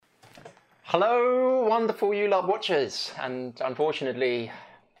Hello, wonderful ULARP watchers, and unfortunately,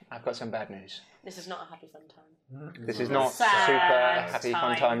 I've got some bad news. This is not a happy fun time. This is not super happy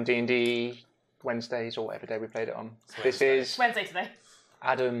fun time D&D Wednesdays or whatever day we played it on. This is Wednesday today.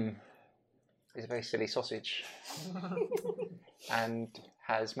 Adam is a very silly sausage and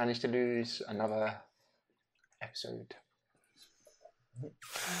has managed to lose another episode.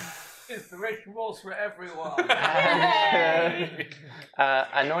 It's the rituals for everyone.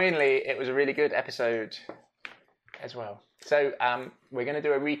 Annoyingly, it was a really good episode as well. So we're going to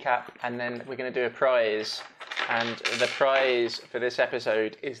do a recap and then we're going to do a prize. And the prize for this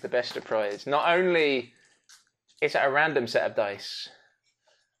episode is the best of prize. Not only is it a random set of dice,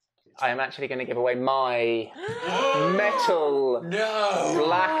 I am actually going to give away my metal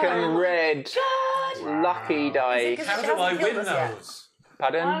black and red lucky dice. How do I win those?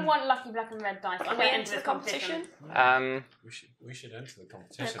 Pardon? I want lucky black and red dice. I'm going to enter the competition. We should enter the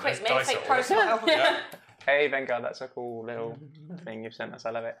competition. Quick, There's make dice fake at all. profile. Yeah. Hey, Vanguard, that's a cool little thing you've sent us. I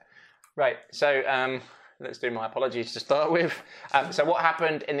love it. Right, so let's do my apologies to start with. So what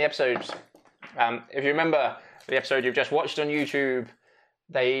happened in the episode? If you remember the episode you've just watched on YouTube,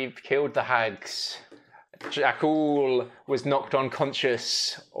 they've killed the hags. Jakul was knocked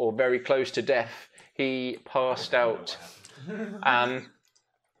unconscious or very close to death. He passed out.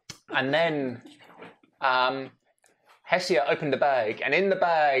 And then Hesia opened the bag, and in the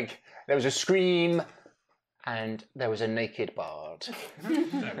bag there was a scream, and there was a naked bard.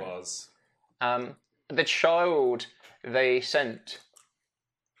 There was. The child they sent,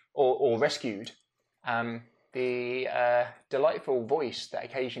 or rescued, the delightful voice that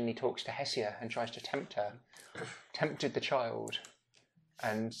occasionally talks to Hesia and tries to tempt her, tempted the child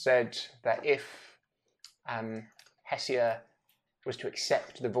and said that if Hesia was to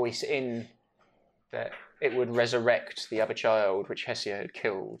accept the voice in, that it would resurrect the other child which Hesia had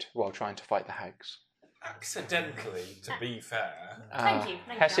killed while trying to fight the hags. Accidentally, to be fair. Thank you.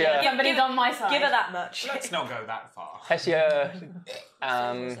 Hesia, Somebody's on my side. Give her that much. Let's not go that far. Hesia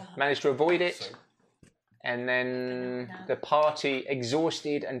managed to avoid it, and then the party,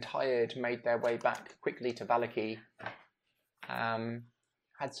 exhausted and tired, made their way back quickly to Valaki.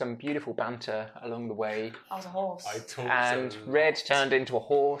 Had some beautiful banter along the way. I was a horse. I talked And Red turned into a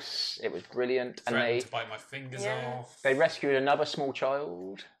horse. It was brilliant. And threatened to bite my fingers off. they rescued another small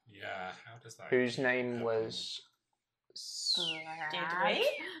child Yeah, how does that? whose name was... Did we?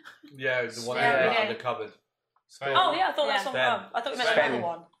 Yeah, the one Yeah, we did. undercover. Sven. Oh yeah, I thought that's Yeah. one. Oh, I thought we meant Sven. another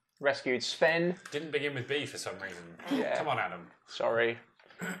one. Rescued Sven. Didn't begin with B for some reason. Yeah. Come on, Adam. Sorry.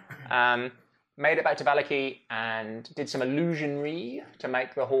 Made it back to Valaki and did some illusionry to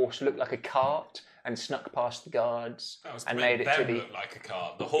make the horse look like a cart and snuck past the guards That was and to made make it to them the... look like a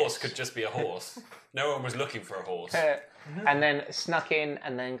cart. The horse could just be a horse. No one was looking for a horse. And then snuck in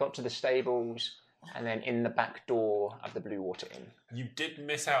and then got to the stables and then in the back door of the Blue Water Inn. You did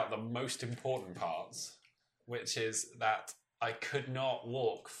miss out the most important parts, which is that I could not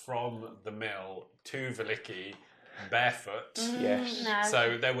walk from the mill to Valaki barefoot. Yes. No.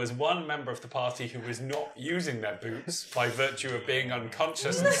 So there was one member of the party who was not using their boots by virtue of being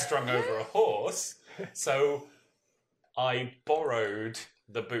unconscious and strung over a horse. So I borrowed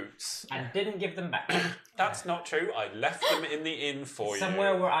the boots. And didn't give them back. That's not true. I left them in the inn for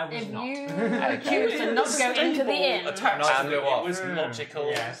Somewhere you. where I was If not. you choose to not go into the inn, Attached Nice to blue it off. was logical.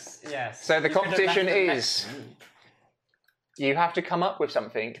 Yes, yes. So the You could have competition left them is... You have to come up with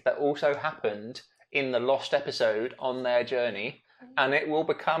something that also happened in the lost episode on their journey, and it will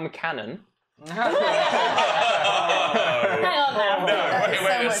become canon. hang on now. No,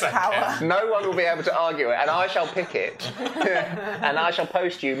 wait a second. No one will be able to argue it, and I shall pick it. And I shall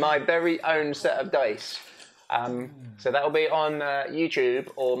post you my very own set of dice. So that'll be on YouTube,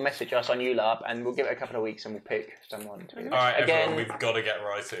 or message us on ULARP, and we'll give it a couple of weeks and we'll pick someone to be the All right, best. everyone, we've got to get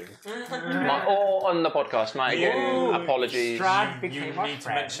writing. Or on the podcast, my again, apologies. Strahd You became our need to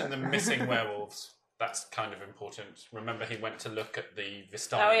friend. mention the missing werewolves. That's kind of important. Remember, he went to look at the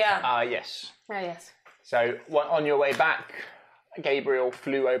Vistani. Oh yeah. Yes. Oh, yes. So on your way back, Gabriel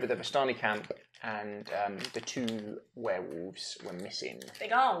flew over the Vistani camp, and the two werewolves were missing. They're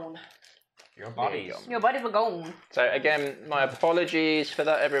gone. Your There you bodies. go. Your bodies were gone. So again, my apologies for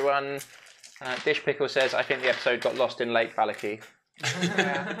that, everyone. Dish Pickle says, I think the episode got lost in Lake Valaki.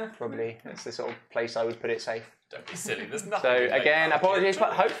 Probably. That's the sort of place I would put it safe. Don't be silly. There's nothing. So to make again, about it. apologies,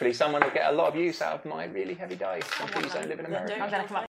 but hopefully someone will get a lot of use out of my really heavy dice. And please don't live in America. I'm going to come up